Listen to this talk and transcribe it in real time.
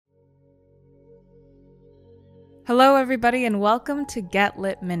Hello, everybody, and welcome to Get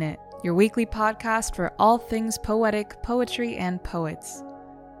Lit Minute, your weekly podcast for all things poetic, poetry, and poets.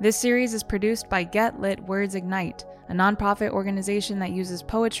 This series is produced by Get Lit Words Ignite, a nonprofit organization that uses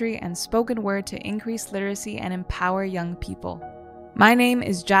poetry and spoken word to increase literacy and empower young people. My name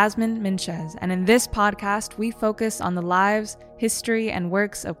is Jasmine Minchez, and in this podcast, we focus on the lives, history, and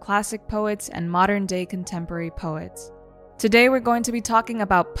works of classic poets and modern-day contemporary poets. Today, we're going to be talking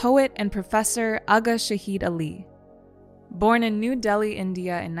about poet and professor Agha Shahid Ali. Born in New Delhi,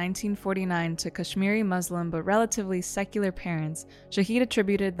 India in 1949 to Kashmiri Muslim but relatively secular parents, Shahid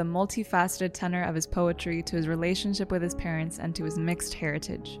attributed the multifaceted tenor of his poetry to his relationship with his parents and to his mixed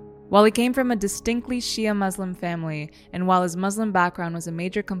heritage. While he came from a distinctly Shia Muslim family, and while his Muslim background was a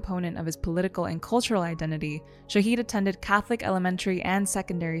major component of his political and cultural identity, Shahid attended Catholic elementary and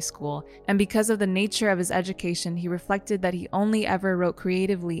secondary school, and because of the nature of his education, he reflected that he only ever wrote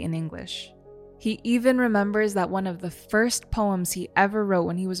creatively in English. He even remembers that one of the first poems he ever wrote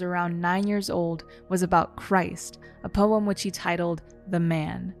when he was around 9 years old was about Christ, a poem which he titled The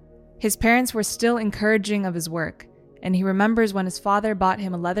Man. His parents were still encouraging of his work, and he remembers when his father bought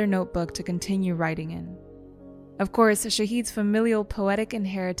him a leather notebook to continue writing in. Of course, Shahid's familial poetic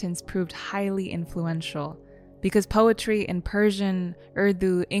inheritance proved highly influential. Because poetry in Persian,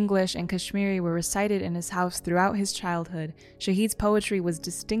 Urdu, English, and Kashmiri were recited in his house throughout his childhood, Shahid's poetry was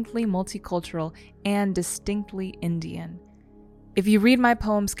distinctly multicultural and distinctly Indian. If you read my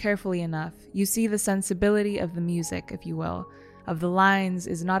poems carefully enough, you see the sensibility of the music, if you will, of the lines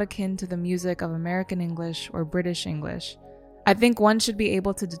is not akin to the music of American English or British English. I think one should be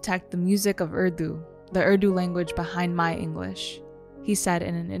able to detect the music of Urdu, the Urdu language behind my English, he said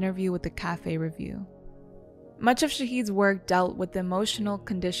in an interview with the Cafe Review. Much of Shahid's work dealt with the emotional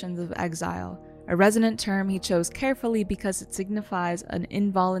conditions of exile, a resonant term he chose carefully because it signifies an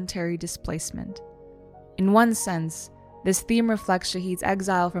involuntary displacement. In one sense, this theme reflects Shahid's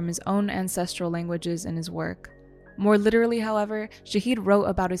exile from his own ancestral languages in his work. More literally, however, Shahid wrote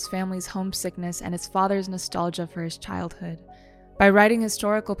about his family's homesickness and his father's nostalgia for his childhood. By writing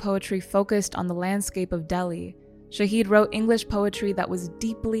historical poetry focused on the landscape of Delhi, Shahid wrote English poetry that was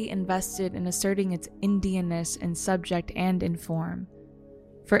deeply invested in asserting its Indianness in subject and in form.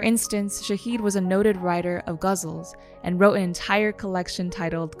 For instance, Shahid was a noted writer of ghazals and wrote an entire collection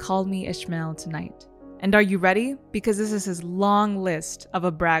titled Call Me Ishmael Tonight. And are you ready? Because this is his long list of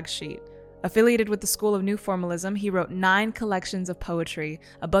a brag sheet. Affiliated with the School of New Formalism, he wrote 9 collections of poetry,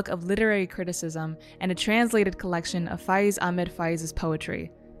 a book of literary criticism, and a translated collection of Faiz Ahmed Faiz's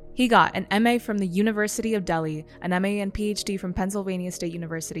poetry. He got an MA from the University of Delhi, an MA and PhD from Pennsylvania State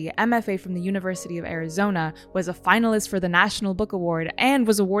University, MFA from the University of Arizona, was a finalist for the National Book Award, and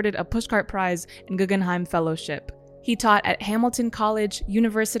was awarded a Pushcart Prize and Guggenheim Fellowship. He taught at Hamilton College,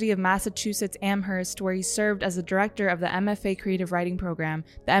 University of Massachusetts Amherst, where he served as the director of the MFA Creative Writing Program,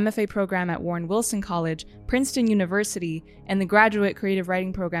 the MFA program at Warren Wilson College, Princeton University, and the Graduate Creative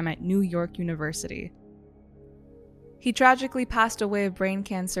Writing Program at New York University. He tragically passed away of brain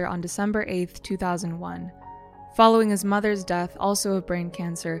cancer on December 8, 2001. Following his mother's death, also of brain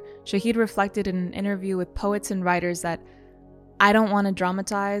cancer, Shahid reflected in an interview with poets and writers that, "I don't want to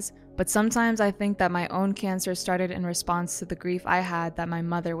dramatize, but sometimes I think that my own cancer started in response to the grief I had that my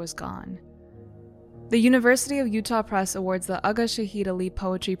mother was gone." The University of Utah Press awards the Agha Shahid Ali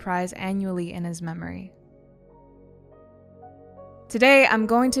Poetry Prize annually in his memory. Today, I'm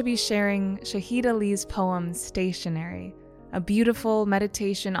going to be sharing Shahid Ali's poem, Stationery, a beautiful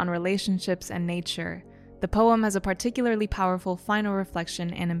meditation on relationships and nature. The poem has a particularly powerful final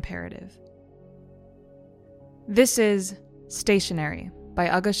reflection and imperative. This is Stationery by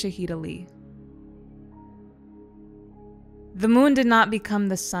Agha Shahid Ali. The moon did not become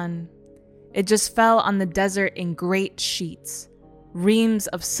the sun. It just fell on the desert in great sheets, reams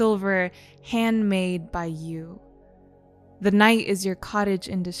of silver handmade by you. The night is your cottage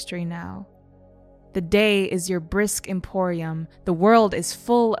industry now. The day is your brisk emporium. The world is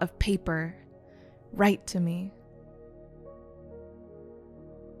full of paper. Write to me.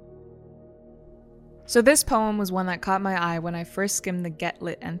 So this poem was one that caught my eye when I first skimmed the Get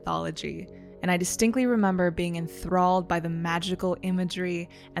Lit anthology, and I distinctly remember being enthralled by the magical imagery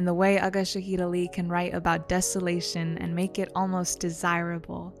and the way Agha Shahid Ali can write about desolation and make it almost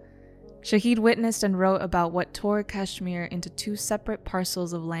desirable. Shahid witnessed and wrote about what tore Kashmir into 2 separate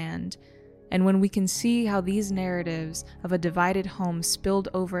parcels of land, and when we can see how these narratives of a divided home spilled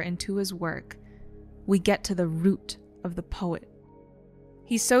over into his work, we get to the root of the poet.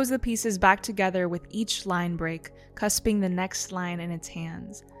 He sews the pieces back together with each line break, cusping the next line in its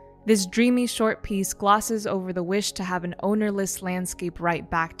hands. This dreamy short piece glosses over the wish to have an ownerless landscape write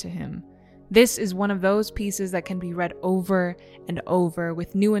back to him. This is one of those pieces that can be read over and over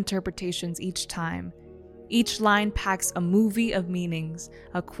with new interpretations each time. Each line packs a movie of meanings,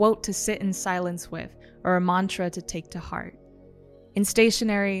 a quote to sit in silence with, or a mantra to take to heart. In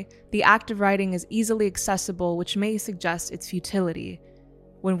Stationery, the act of writing is easily accessible, which may suggest its futility.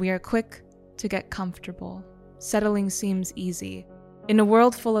 When we are quick to get comfortable, settling seems easy. In a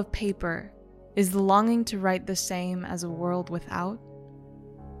world full of paper, is the longing to write the same as a world without?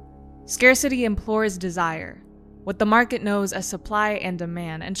 Scarcity implores desire, what the market knows as supply and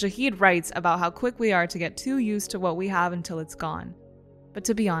demand, and Shahid writes about how quick we are to get too used to what we have until it's gone. But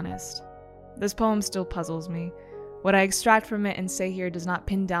to be honest, this poem still puzzles me. What I extract from it and say here does not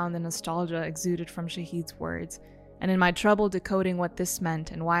pin down the nostalgia exuded from Shahid's words, and in my trouble decoding what this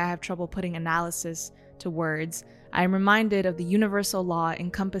meant and why I have trouble putting analysis to words, I am reminded of the universal law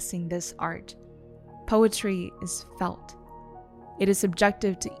encompassing this art. Poetry is felt. It is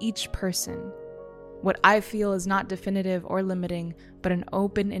subjective to each person. What I feel is not definitive or limiting, but an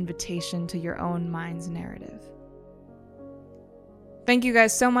open invitation to your own mind's narrative. Thank you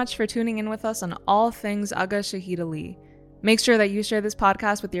guys so much for tuning in with us on all things Agha Shahid Ali. Make sure that you share this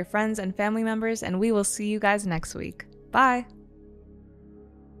podcast with your friends and family members, and we will see you guys next week. Bye!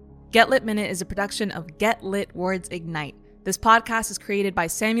 Get Lit Minute is a production of Get Lit Words Ignite. This podcast is created by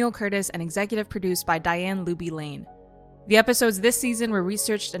Samuel Curtis and executive produced by Diane Luby Lane. The episodes this season were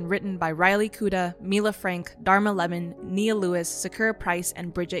researched and written by Riley Kuda, Mila Frank, Dharma Lemon, Nia Lewis, Sakura Price,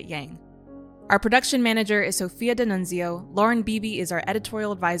 and Bridget Yang. Our production manager is Sophia D'Annunzio, Lauren Beebe is our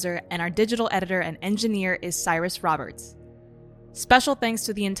editorial advisor, and our digital editor and engineer is Cyrus Roberts. Special thanks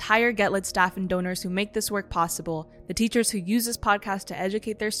to the entire Get Lit staff and donors who make this work possible, the teachers who use this podcast to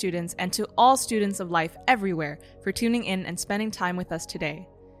educate their students, and to all students of life everywhere for tuning in and spending time with us today.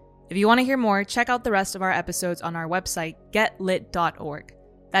 If you want to hear more, check out the rest of our episodes on our website, getlit.org.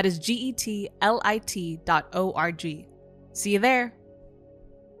 That is getlit.org. See you there!